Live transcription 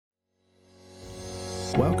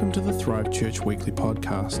Welcome to the Thrive Church Weekly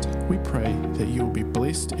Podcast. We pray that you will be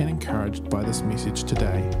blessed and encouraged by this message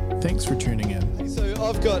today. Thanks for tuning in. So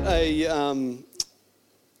I've got a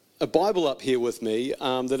Bible up here with me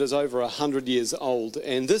that is over 100 years old,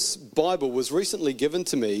 and this Bible was recently given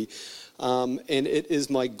to me, and it is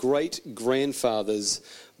my great-grandfather's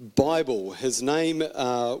Bible. His name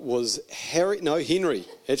was Henry,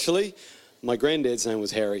 actually. My granddad's name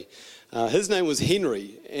was Harry. His name was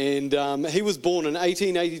Henry, and he was born in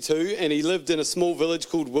 1882, and he lived in a small village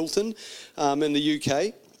called Wilton in the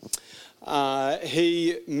UK.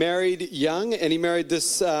 He married young, and he married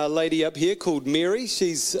this lady up here called Mary.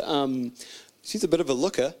 She's a bit of a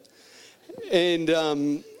looker,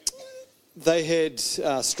 and they had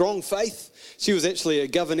strong faith. She was actually a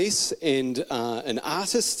governess and an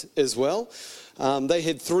artist as well. They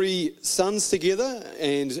had 3 sons together,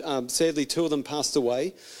 and sadly 2 of them passed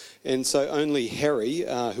away. And so only Harry,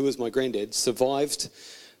 who was my granddad, survived.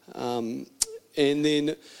 And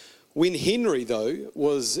then when Henry, though,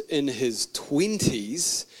 was in his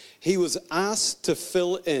 20s, he was asked to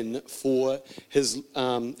fill in for his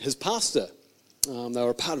pastor. They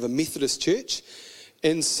were a part of a Methodist church.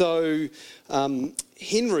 And so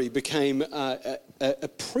Henry became a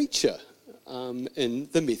preacher in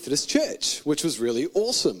the Methodist church, which was really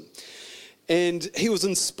awesome. And he was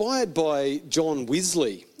inspired by John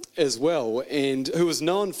Wesley as well, and who was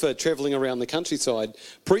known for travelling around the countryside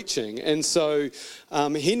preaching. And so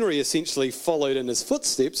Henry essentially followed in his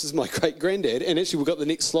footsteps as my great-granddad, and actually we've got the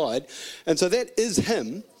next slide. And so that is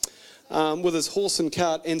him with his horse and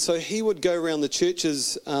cart, and so he would go around the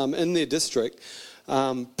churches in their district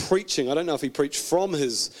preaching. I don't know if he preached from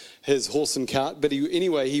his horse and cart, but he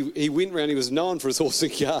went around, he was known for his horse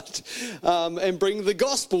and cart, and bring the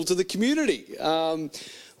gospel to the community.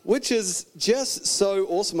 Which is just so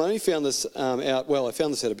awesome. I only found this out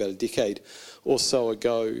about a decade or so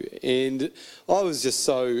ago, and I was just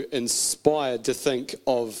so inspired to think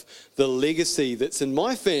of the legacy that's in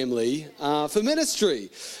my family for ministry.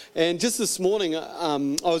 And just this morning, I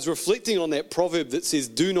was reflecting on that proverb that says,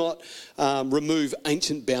 "Do not remove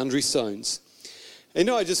ancient boundary stones." And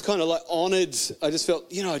I just kind of I just felt,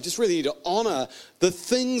 I just really need to honor the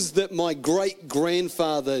things that my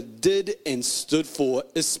great-grandfather did and stood for,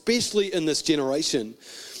 especially in this generation,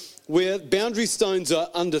 where boundary stones are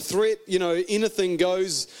under threat, anything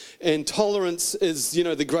goes, and tolerance is,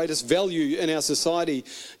 the greatest value in our society,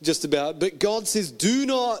 just about. But God says, do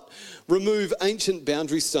not remove ancient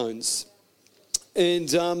boundary stones.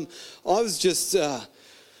 And I was just...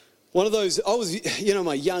 one of those,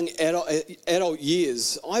 my young adult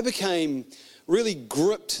years, I became really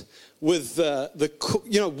gripped with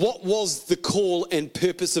what was the call and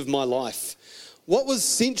purpose of my life. What was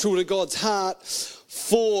central to God's heart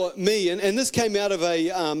for me? And this came out of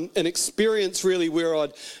an experience really where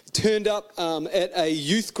I'd turned up at a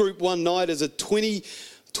youth group one night as a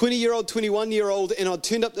 20-year-old, 21-year-old, and I'd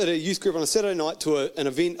turned up at a youth group on a Saturday night to an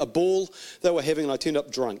event, a ball they were having, and I turned up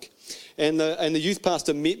drunk. And the youth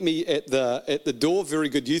pastor met me at the door, very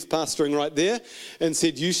good youth pastoring right there, and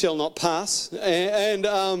said, "You shall not pass," and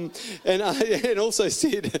also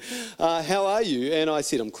said, "How are you?" And I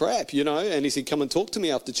said, "I'm crap," and he said, "Come and talk to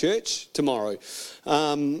me after church tomorrow."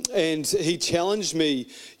 And he challenged me,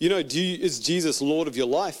 is Jesus Lord of your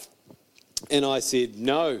life? And I said,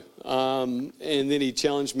 "No." And then he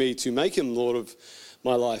challenged me to make him Lord of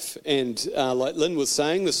my life. And like Lynn was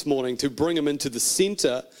saying this morning, to bring him into the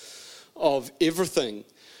centre of everything,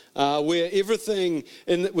 where everything,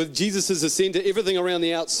 with Jesus as the centre, everything around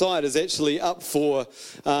the outside is actually up for,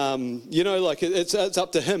 it's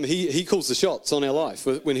up to him. He calls the shots on our life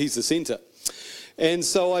when he's the centre. And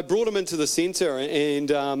so I brought him into the centre,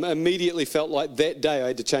 and immediately felt like that day I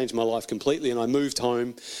had to change my life completely. And I moved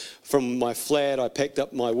home from my flat. I packed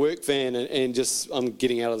up my work van and I'm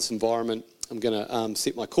getting out of this environment. I'm going to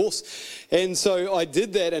set my course. And so I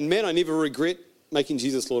did that, and man, I never regret making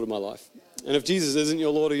Jesus Lord of my life. And if Jesus isn't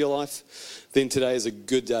your Lord of your life, then today is a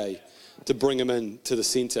good day to bring him into the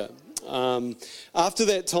centre. After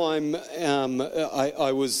that time,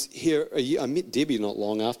 I was here a year. I met Debbie not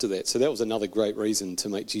long after that, so that was another great reason to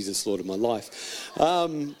make Jesus Lord of my life.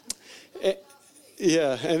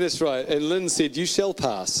 Yeah, and that's right. And Lynn said, "You shall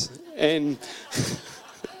pass," and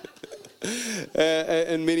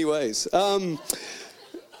in many ways.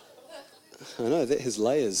 I know that has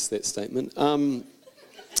layers, that statement.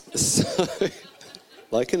 So,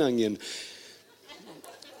 like an onion.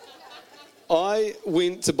 I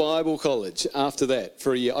went to Bible college after that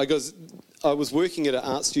for a year. I was working at an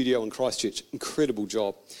art studio in Christchurch, incredible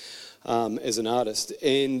job as an artist.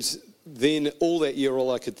 And then all that year,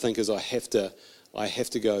 all I could think is I have to I have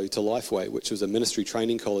to go to Lifeway, which was a ministry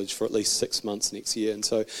training college for at least 6 months next year. And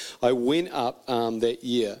so I went up that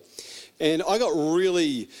year, and I got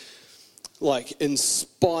really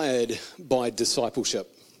inspired by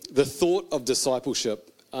discipleship. The thought of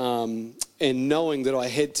discipleship and knowing that I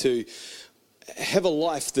had to have a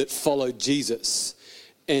life that followed Jesus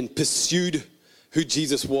and pursued who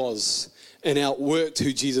Jesus was and outworked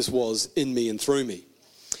who Jesus was in me and through me.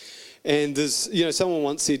 And there's, someone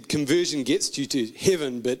once said, conversion gets you to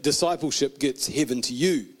heaven, but discipleship gets heaven to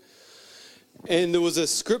you. And there was a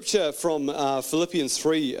scripture from Philippians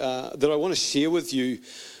 3 that I want to share with you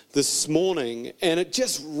this morning, and it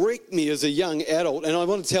just wrecked me as a young adult. And I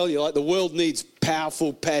want to tell you, the world needs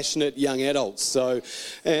powerful, passionate young adults. So,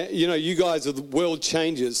 you guys are the world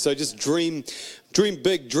changers. So just dream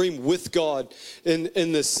big, dream with God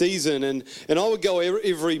in this season. And I would go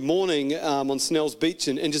every morning on Snell's Beach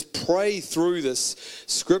and just pray through this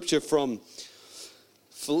scripture from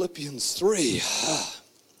Philippians 3.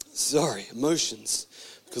 Emotions.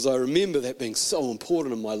 Because I remember that being so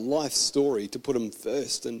important in my life story to put him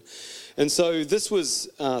first. And so this was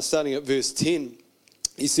starting at verse 10.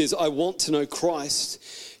 He says, I want to know Christ.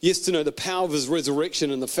 Yes, to know the power of his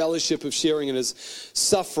resurrection and the fellowship of sharing in his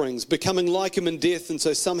sufferings, becoming like him in death, and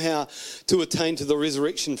so somehow to attain to the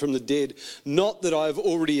resurrection from the dead. Not that I have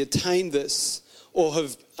already attained this or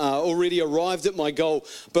have already arrived at my goal,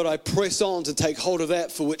 but I press on to take hold of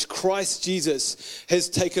that for which Christ Jesus has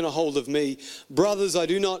taken a hold of me. Brothers, I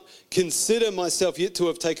do not consider myself yet to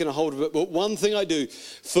have taken a hold of it, but one thing I do,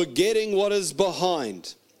 forgetting what is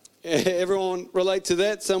behind. Everyone relate to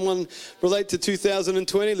that? Someone relate to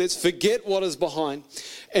 2020? Let's forget what is behind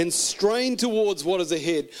and strain towards what is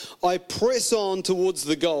ahead. I press on towards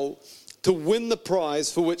the goal to win the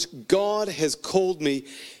prize for which God has called me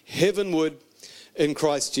heavenward in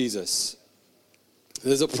Christ Jesus.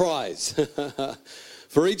 There's a prize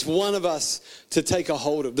for each one of us to take a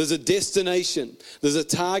hold of. There's a destination, there's a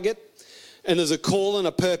target, and there's a call and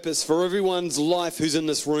a purpose for everyone's life who's in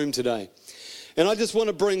this room today. And I just want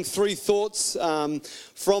to bring 3 thoughts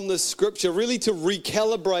from this scripture, really to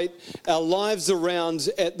recalibrate our lives around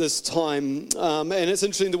at this time. And it's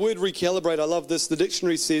interesting, the word recalibrate, I love this. The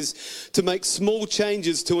dictionary says to make small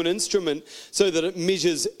changes to an instrument so that it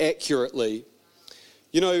measures accurately.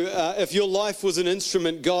 If your life was an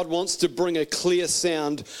instrument, God wants to bring a clear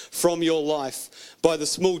sound from your life by the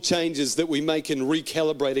small changes that we make in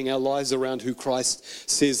recalibrating our lives around who Christ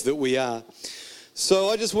says that we are. So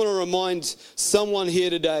I just want to remind someone here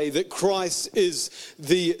today that Christ is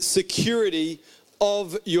the security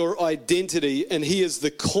of your identity, and he is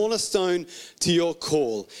the cornerstone to your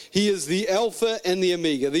call. He is the Alpha and the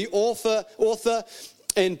Omega, the author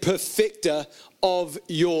and perfecter of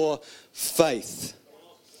your faith.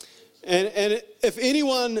 And if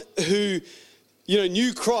anyone who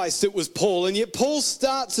knew Christ, it was Paul. And yet Paul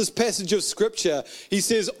starts this passage of scripture. He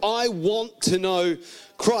says, I want to know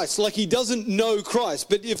Christ. Like he doesn't know Christ.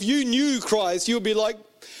 But if you knew Christ, you would be like,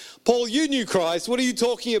 Paul, you knew Christ. What are you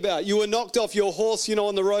talking about? You were knocked off your horse,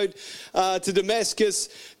 on the road to Damascus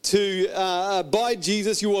to buy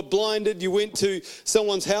Jesus. You were blinded. You went to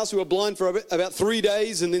someone's house. You were blind for about 3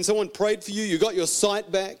 days. And then someone prayed for you. You got your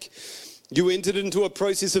sight back. You entered into a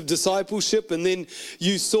process of discipleship, and then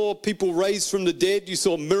you saw people raised from the dead. You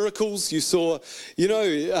saw miracles. You saw,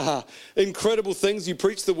 incredible things. You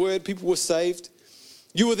preached the word. People were saved.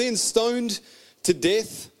 You were then stoned to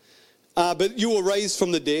death, but you were raised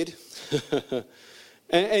from the dead.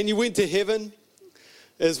 and you went to heaven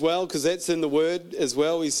as well, because that's in the word as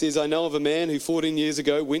well. He says, I know of a man who 14 years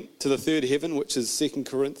ago went to the third heaven, which is 2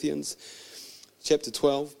 Corinthians chapter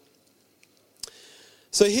 12.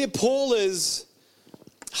 So here Paul is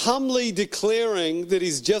humbly declaring that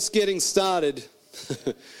he's just getting started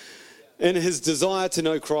in his desire to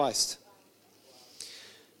know Christ.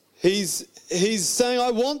 He's saying,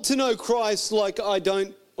 I want to know Christ like I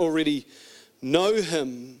don't already know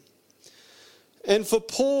him. And for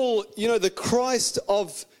Paul, the Christ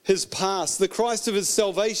of his past, the Christ of his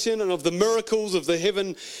salvation and of the miracles of the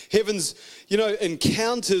heavens,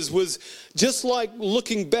 encounters was just like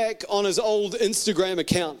looking back on his old Instagram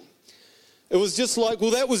account. It was just like,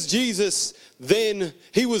 well, that was Jesus then.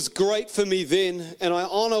 He was great for me then, and I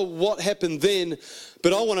honor what happened then,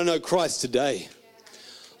 but I want to know Christ today.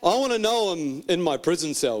 I want to know him in my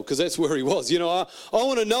prison cell, because that's where he was. I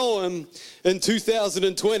want to know him in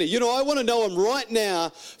 2020. I want to know him right now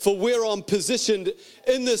for where I'm positioned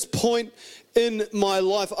in this point in my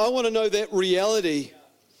life. I want to know that reality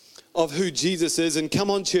of who Jesus is. And come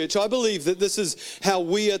on, church, I believe that this is how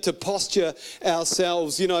we are to posture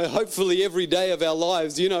ourselves, hopefully every day of our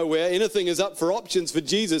lives, where anything is up for options for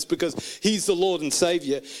Jesus, because he's the Lord and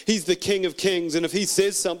Savior. He's the King of Kings. And if he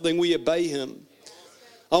says something, we obey him.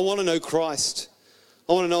 I want to know Christ.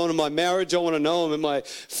 I want to know him in my marriage. I want to know him in my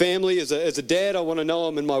family as a dad. I want to know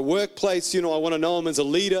him in my workplace. I want to know him as a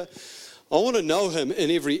leader. I want to know him in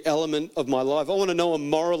every element of my life. I want to know him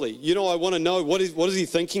morally. I want to know what is he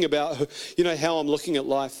thinking about, how I'm looking at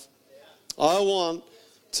life. I want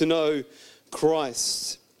to know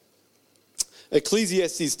Christ.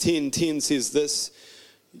 Ecclesiastes 10:10 says this: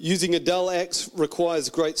 using a dull axe requires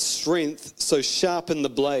great strength, so sharpen the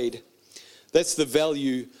blade. That's the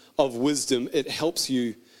value of wisdom. It helps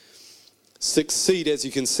you succeed. As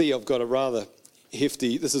you can see, I've got a rather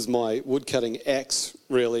hefty, this is my wood-cutting axe,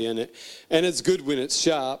 really, and it's good when it's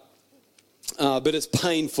sharp, but it's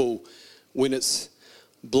painful when it's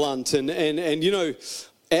blunt. And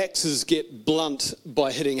axes get blunt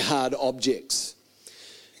by hitting hard objects.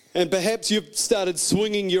 And perhaps you've started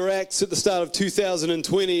swinging your axe at the start of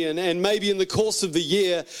 2020, and maybe in the course of the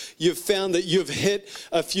year, you've found that you've hit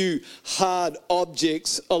a few hard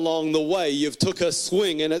objects along the way. You've took a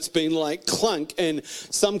swing and it's been like clunk, and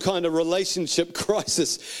some kind of relationship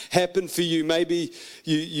crisis happened for you. Maybe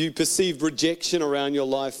you perceived rejection around your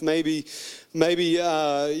life. Maybe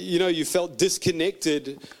you felt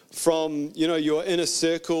disconnected from your inner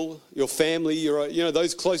circle, your family,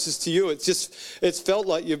 those closest to you. It's felt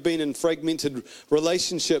like you've been in fragmented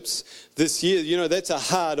relationships this year. That's a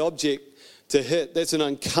hard object to hit. That's an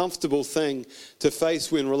uncomfortable thing to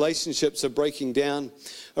face when relationships are breaking down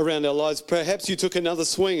around our lives. Perhaps you took another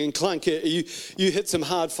swing and clunk. You hit some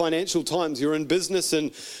hard financial times. You're in business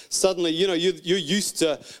and suddenly, you're used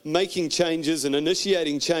to making changes and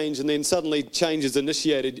initiating change, and then suddenly change is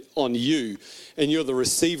initiated on you, and you're the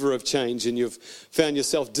receiver of change, and you've found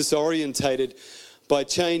yourself disorientated by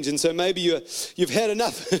change. And so maybe you've had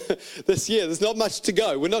enough this year. There's not much to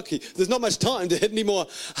go. There's not much time to hit any more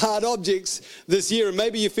hard objects this year. And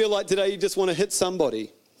maybe you feel like today you just want to hit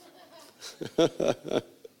somebody.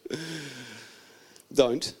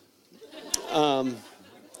 Don't.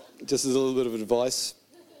 Just as a little bit of advice.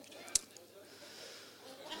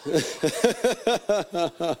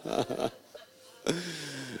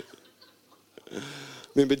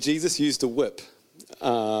 Remember, Jesus used a whip.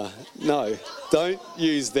 No, don't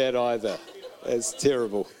use that either. It's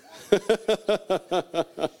terrible.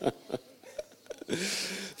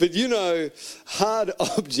 But hard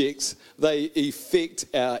objects, they affect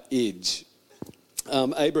our edge.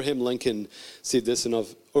 Abraham Lincoln said this, and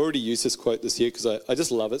I've already used this quote this year because I just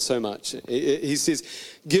love it so much. He says,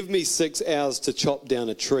 "Give me 6 hours to chop down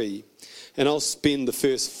a tree, and I'll spend the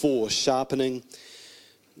first 4 sharpening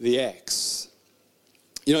the axe."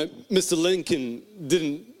 Mr. Lincoln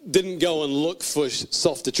didn't go and look for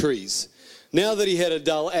softer trees. Now that he had a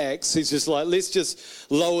dull axe, he's just like, let's just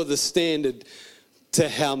lower the standard to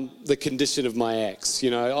the condition of my axe.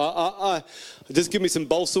 I just give me some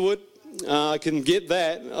balsa wood. I can get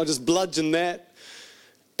that. I'll just bludgeon that,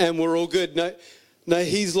 and we're all good. No,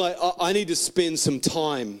 he's like, I need to spend some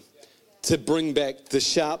time to bring back the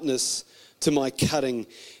sharpness to my cutting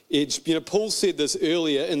edge. Paul said this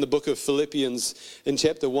earlier in the book of Philippians in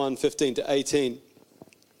chapter 1, 15 to 18.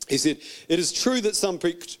 He said, "It is true that some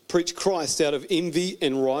preach Christ out of envy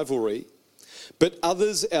and rivalry, but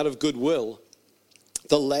others out of goodwill.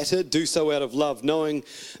 The latter do so out of love, knowing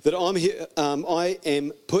that I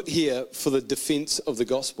am put here for the defense of the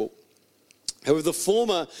gospel. However, the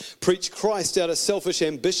former preach Christ out of selfish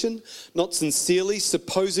ambition, not sincerely,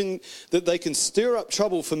 supposing that they can stir up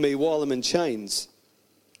trouble for me while I'm in chains.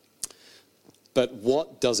 But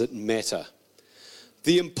what does it matter?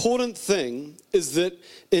 The important thing is that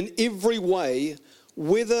in every way,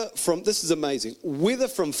 whether from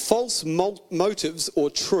false motives or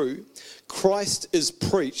true, Christ is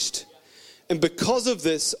preached. And because of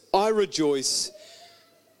this, I rejoice."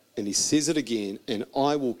 And he says it again, "and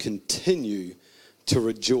I will continue to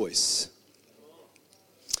rejoice."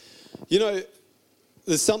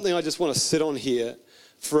 There's something I just want to sit on here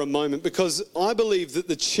for a moment, because I believe that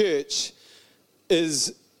the church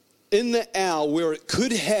is in the hour where it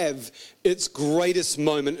could have its greatest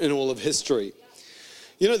moment in all of history.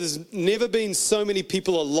 There's never been so many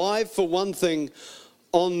people alive, for one thing,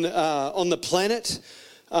 on the planet.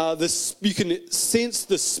 You can sense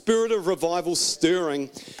the spirit of revival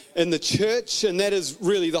stirring in the church, and that is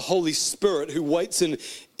really the Holy Spirit who waits in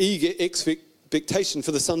eager expectation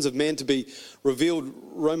for the sons of man to be revealed,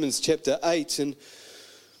 Romans chapter 8. And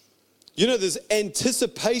there's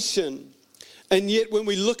anticipation And yet when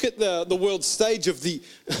we look at the world stage of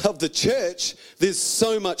the church, there's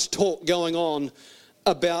so much talk going on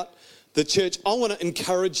about the church. I want to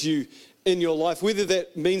encourage you in your life, whether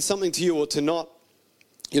that means something to you or to not.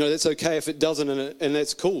 That's okay if it doesn't, and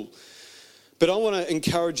that's cool. But I want to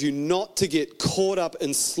encourage you not to get caught up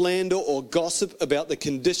in slander or gossip about the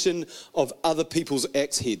condition of other people's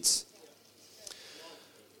axe heads.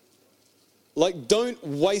 Like, don't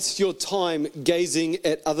waste your time gazing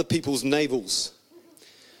at other people's navels.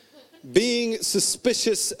 Being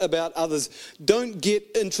suspicious about others. Don't get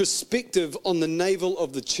introspective on the navel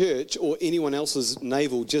of the church or anyone else's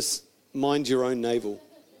navel. Just mind your own navel.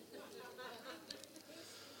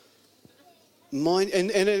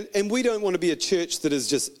 And we don't want to be a church that is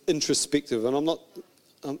just introspective. And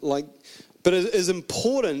but it is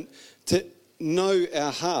important to know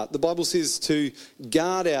our heart. The Bible says to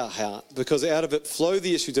guard our heart because out of it flow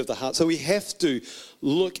the issues of the heart. So we have to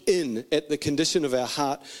look in at the condition of our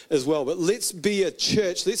heart as well. But let's be a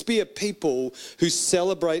church, let's be a people who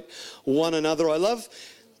celebrate one another. I love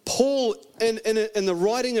Paul in the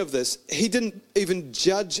writing of this. He didn't even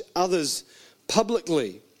judge others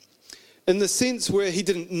publicly in the sense where he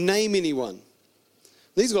didn't name anyone.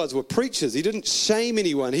 These guys were preachers. He didn't shame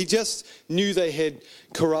anyone. He just knew they had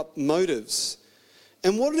corrupt motives.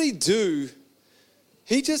 And what did he do?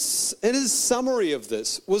 In his summary of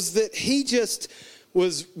this, was that he just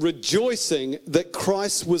was rejoicing that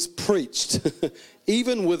Christ was preached,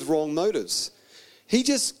 even with wrong motives. He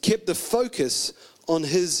just kept the focus on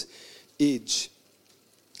his edge.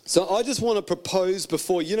 So I just want to propose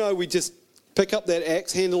before, we just pick up that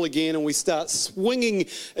axe handle again and we start swinging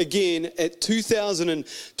again at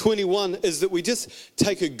 2021, is that we just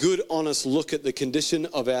take a good, honest look at the condition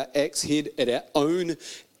of our axe head, at our own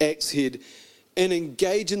axe head, and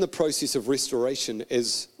engage in the process of restoration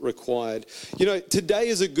as required. Today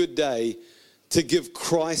is a good day to give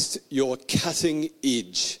Christ your cutting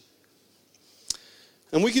edge.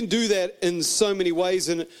 And we can do that in so many ways.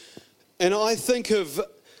 And I think of,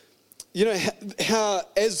 how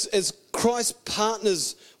as Christ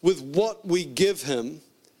partners with what we give him,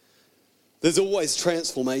 there's always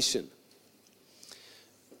transformation.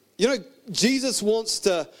 Jesus wants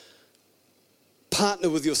to partner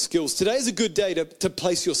with your skills. Today is a good day to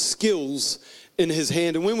place your skills in his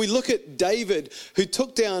hand. And when we look at David, who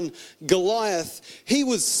took down Goliath, he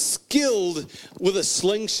was skilled with a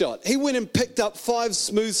slingshot. He went and picked up 5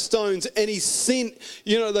 smooth stones and he sent,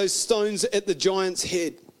 those stones at the giant's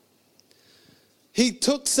head. He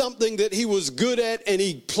took something that he was good at and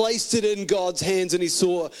he placed it in God's hands and he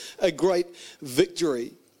saw a great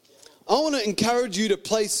victory. I want to encourage you to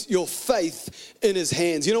place your faith in his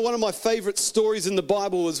hands. One of my favorite stories in the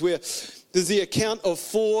Bible is where there's the account of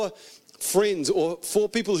 4 friends or 4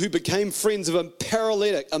 people who became friends of a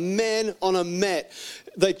paralytic, a man on a mat.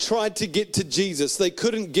 They tried to get to Jesus. They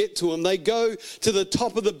couldn't get to him. They go to the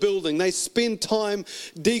top of the building. They spend time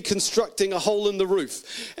deconstructing a hole in the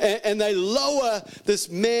roof. And they lower this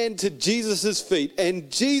man to Jesus' feet.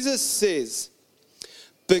 And Jesus says,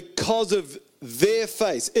 because of their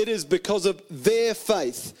faith, it is because of their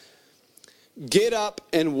faith, get up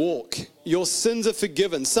and walk. Your sins are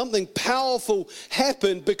forgiven. Something powerful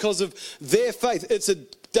happened because of their faith.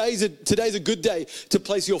 Today's a good day to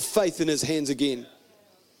place your faith in his hands again.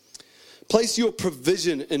 Place your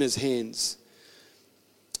provision in his hands.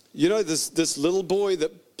 This little boy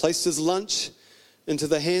that placed his lunch into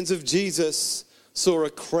the hands of Jesus saw a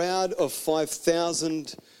crowd of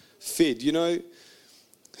 5,000 fed.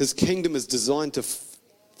 His kingdom is designed to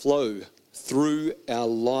flow through our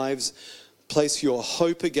lives. Place your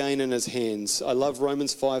hope again in his hands. I love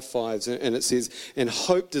Romans 5:5, and it says, and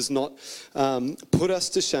hope does not put us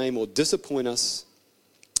to shame or disappoint us,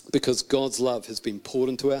 because God's love has been poured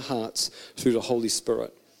into our hearts through the Holy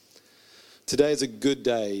Spirit. Today is a good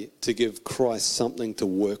day to give Christ something to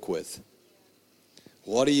work with.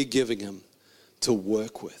 What are you giving him to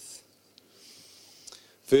work with?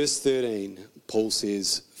 Verse 13, Paul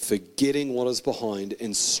says, forgetting what is behind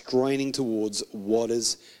and straining towards what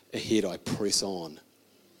is ahead, I press on.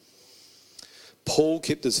 Paul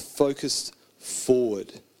kept his focus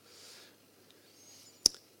forward.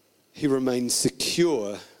 He remained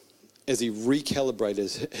secure as he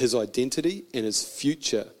recalibrated his identity and his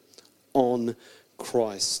future on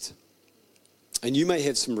Christ. And you may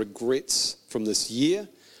have some regrets from this year.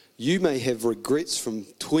 You may have regrets from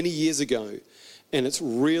 20 years ago. And it's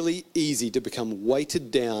really easy to become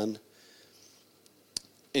weighted down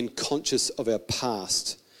and conscious of our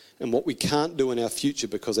past and what we can't do in our future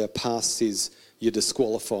because our past says you're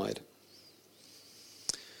disqualified.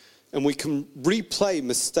 And we can replay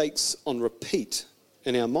mistakes on repeat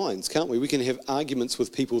in our minds, can't we? We can have arguments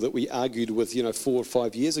with people that we argued with, 4 or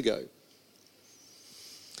 5 years ago.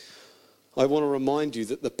 I want to remind you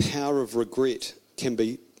that the power of regret can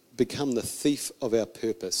become the thief of our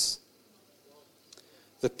purpose.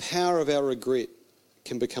 The power of our regret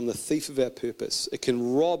can become the thief of our purpose. It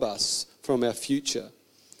can rob us from our future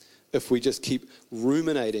if we just keep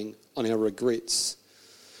ruminating on our regrets.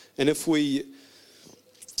 And if we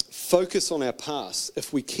focus on our past,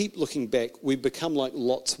 if we keep looking back, we become like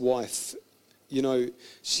Lot's wife.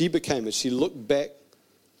 She as she looked back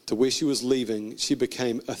to where she was leaving, she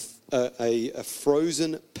became a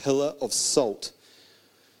frozen pillar of salt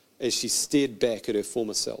as she stared back at her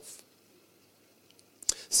former self.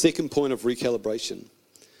 Second point of recalibration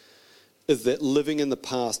is that living in the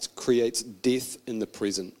past creates death in the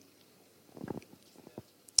present.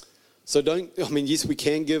 So yes,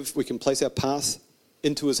 we can place our past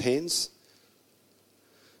into his hands.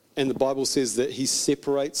 And the Bible says that he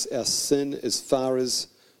separates our sin as far as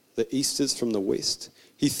the east is from the west.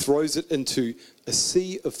 He throws it into a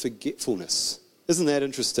sea of forgetfulness. Isn't that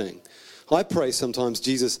interesting? I pray sometimes,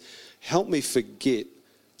 Jesus, help me forget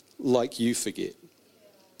like you forget.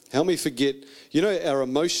 Help me forget, our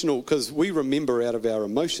emotional, because we remember out of our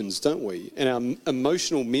emotions, don't we? And our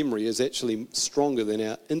emotional memory is actually stronger than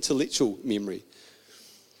our intellectual memory.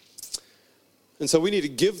 And so we need to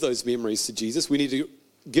give those memories to Jesus. We need to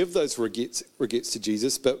give those regrets to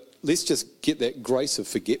Jesus, but let's just get that grace of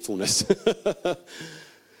forgetfulness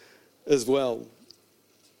as well.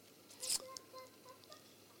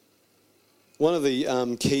 One of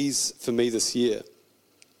the keys for me this year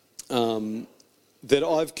that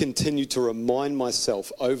I've continued to remind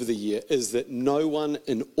myself over the year is that no one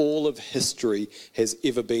in all of history has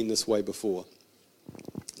ever been this way before.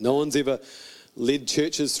 No one's ever led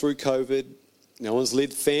churches through COVID. No one's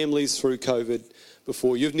led families through COVID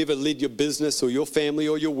before. You've never led your business or your family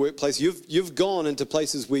or your workplace. You've gone into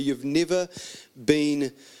places where you've never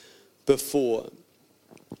been before.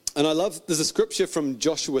 And there's a scripture from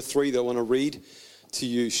Joshua 3 that I want to read to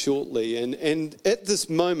you shortly. And at this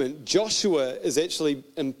moment, Joshua is actually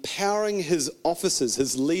empowering his officers,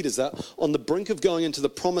 his leaders, on the brink of going into the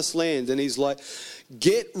promised land. And he's like,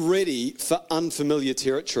 get ready for unfamiliar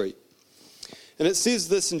territory. And it says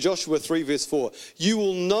this in Joshua 3 verse 4, you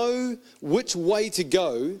will know which way to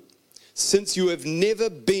go since you have never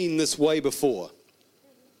been this way before.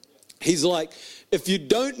 He's like, if you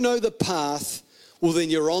don't know the path, well then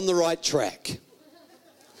you're on the right track.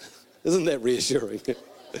 Isn't that reassuring?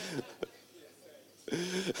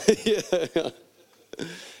 Yeah.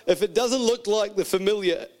 If it doesn't look like the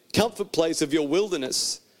familiar comfort place of your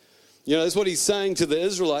wilderness, that's what he's saying to the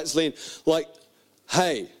Israelites, like,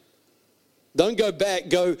 hey, don't go back,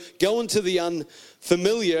 go into the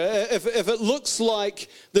unfamiliar. If it looks like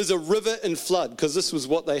there's a river in flood, because this was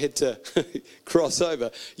what they had to cross over,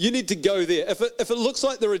 you need to go there. If it looks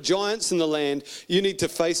like there are giants in the land, you need to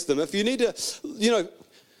face them. If you need to,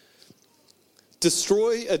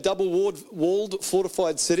 destroy a double-walled,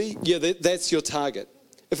 fortified city, that's your target.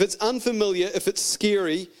 If it's unfamiliar, if it's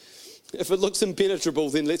scary, if it looks impenetrable,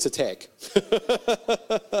 then let's attack.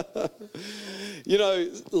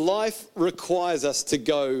 Life requires us to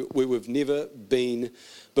go where we've never been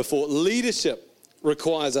before. Leadership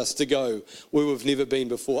requires us to go where we've never been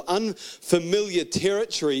before. Unfamiliar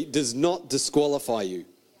territory does not disqualify you.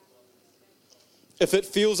 If it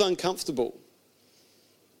feels uncomfortable,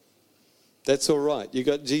 that's all right. You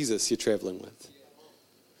got Jesus you're traveling with.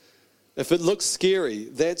 If it looks scary,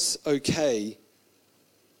 that's okay.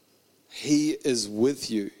 He is with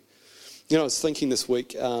you. I was thinking this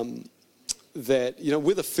week that,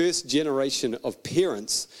 we're the first generation of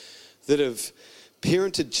parents that have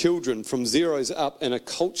parented children from zeros up in a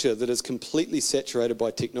culture that is completely saturated by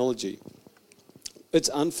technology. It's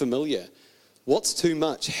unfamiliar. What's too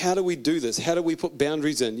much? How do we do this? How do we put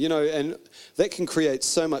boundaries in? And that can create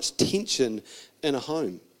so much tension in a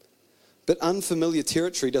home. But unfamiliar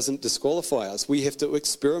territory doesn't disqualify us. We have to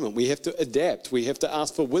experiment. We have to adapt. We have to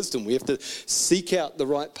ask for wisdom. We have to seek out the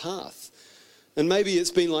right path. And maybe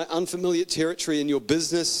it's been like unfamiliar territory in your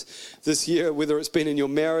business this year, whether it's been in your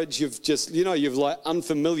marriage, you've like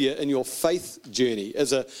unfamiliar in your faith journey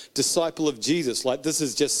as a disciple of Jesus. Like, this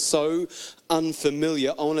is just so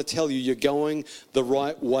unfamiliar. I want to tell you, you're going the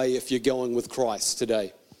right way if you're going with Christ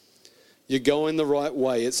today. You're going the right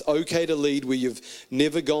way. It's okay to lead where you've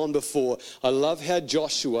never gone before. I love how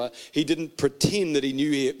Joshua, he didn't pretend that he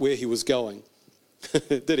knew where he was going.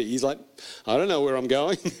 Did he? He's like, I don't know where I'm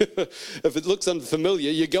going. If it looks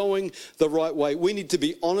unfamiliar, you're going the right way. We need to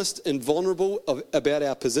be honest and vulnerable about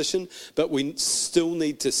our position, but we still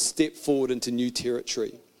need to step forward into new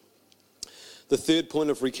territory. The third point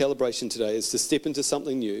of recalibration today is to step into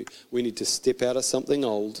something new. We need to step out of something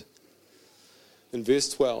old. In verse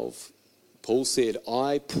 12, Paul said,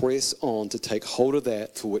 I press on to take hold of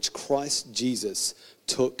that for which Christ Jesus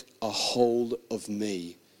took a hold of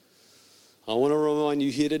me. I want to remind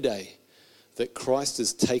you here today that Christ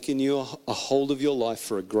has taken you a hold of your life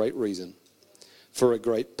for a great reason, for a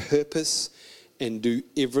great purpose, and do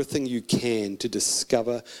everything you can to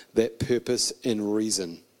discover that purpose and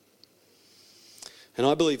reason. And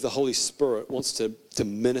I believe the Holy Spirit wants to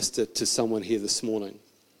minister to someone here this morning.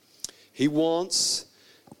 He wants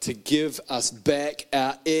to give us back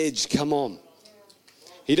our edge. Come on.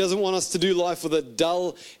 He doesn't want us to do life with a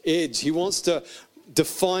dull edge. He wants to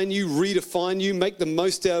define you, redefine you, make the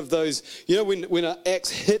most out of those. You know, when an axe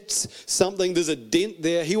hits something, there's a dent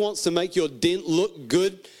there. He wants to make your dent look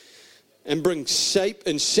good and bring shape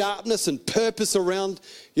and sharpness and purpose around,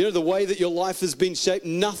 you know, the way that your life has been shaped.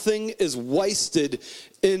 Nothing is wasted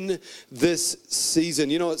in this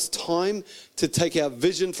season. You know, it's time to take our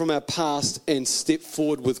vision from our past and step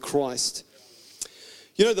forward with Christ.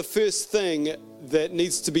 You know, the first thing that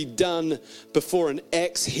needs to be done before an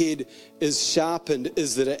axe head is sharpened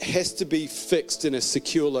is that it has to be fixed in a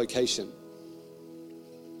secure location.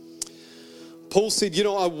 Paul said, you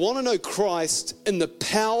know, I want to know Christ in the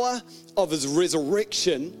power of his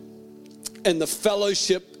resurrection and the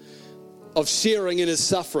fellowship of sharing in his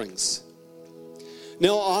sufferings.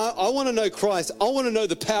 Now, I want to know Christ. I want to know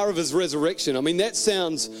the power of his resurrection. I mean, that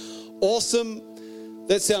sounds awesome.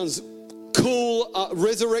 That sounds cool.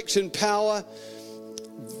 Resurrection power.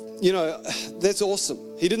 You know, that's awesome.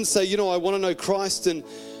 He didn't say, you know, I want to know Christ and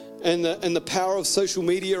the power of social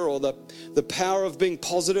media or the power of being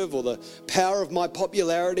positive or the power of my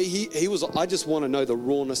popularity. He was, I just want to know the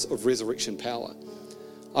rawness of resurrection power.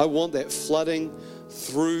 I want that flooding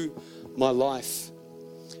through my life.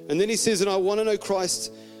 And then he says, and I want to know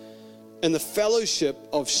Christ and the fellowship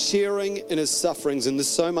of sharing in his sufferings. And there's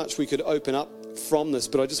so much we could open up from this,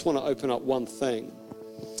 but I just want to open up one thing.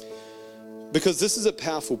 Because this is a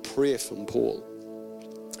powerful prayer from Paul.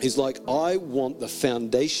 He's like, I want the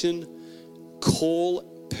foundation, call,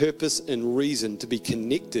 purpose, and reason to be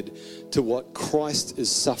connected to what Christ is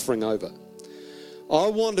suffering over. I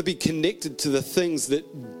want to be connected to the things that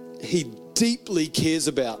he deeply cares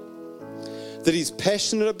about, that he's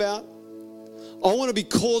passionate about. I want to be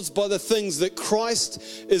caused by the things that Christ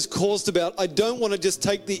is caused about. I don't want to just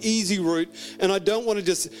take the easy route, and I don't want to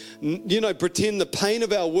just, you know, pretend the pain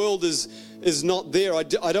of our world is not there. I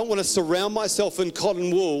don't want to surround myself in cotton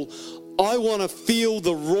wool. I want to feel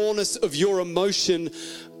the rawness of your emotion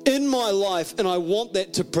in my life, and I want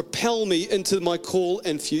that to propel me into my call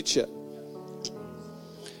and future.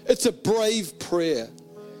 It's a brave prayer.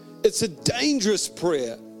 It's a dangerous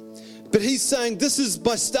prayer. But he's saying, this is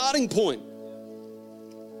my starting point.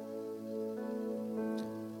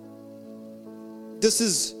 This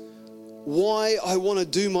is why I want to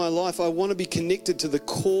do my life. I want to be connected to the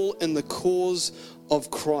call and the cause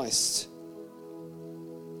of Christ.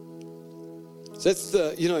 So that's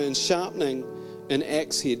in sharpening an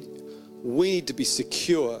axe head, we need to be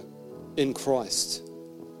secure in Christ.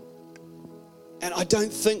 And I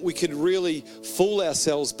don't think we could really fool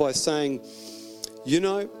ourselves by saying, you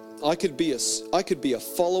know, I could be a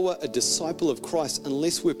follower, a disciple of Christ,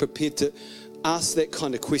 unless we're prepared to ask that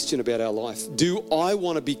kind of question about our life. Do I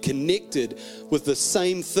want to be connected with the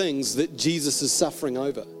same things that Jesus is suffering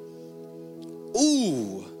over?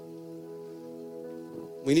 Ooh,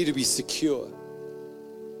 we need to be secure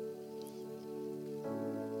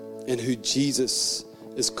in who Jesus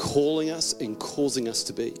is calling us and causing us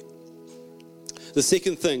to be. The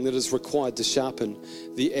second thing that is required to sharpen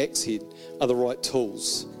the axe head are the right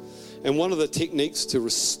tools. And one of the techniques to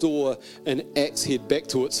restore an axe head back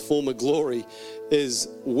to its former glory is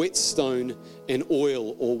whetstone and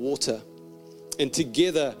oil or water. And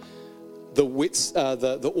together, the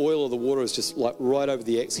oil or the water is just like right over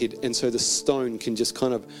the axe head. And so the stone can just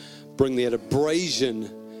kind of bring that abrasion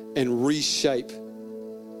and reshape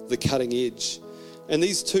the cutting edge. And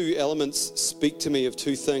these two elements speak to me of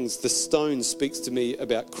two things. The stone speaks to me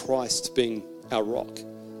about Christ being our rock,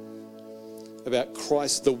 about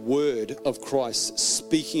Christ, the word of Christ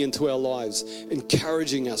speaking into our lives,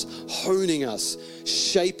 encouraging us, honing us,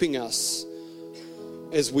 shaping us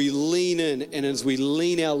as we lean in and as we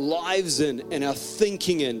lean our lives in and our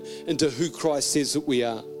thinking into who Christ says that we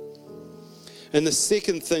are. And the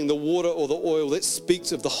second thing, the water or the oil, that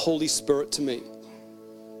speaks of the Holy Spirit to me.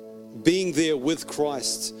 Being there with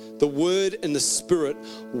Christ, the Word and the Spirit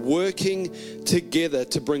working together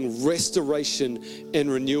to bring restoration and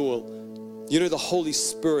renewal. You know, the Holy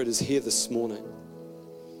Spirit is here this morning.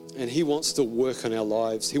 And He wants to work on our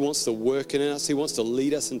lives. He wants to work in us. He wants to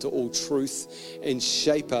lead us into all truth and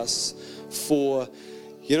shape us for,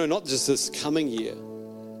 not just this coming year,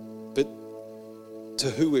 but to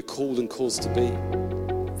who we're called and calls to be.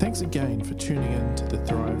 Thanks again for tuning in to the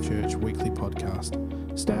Thrive Church Weekly Podcast.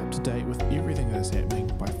 Stay up to date with everything that is happening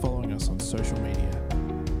by following us on social media.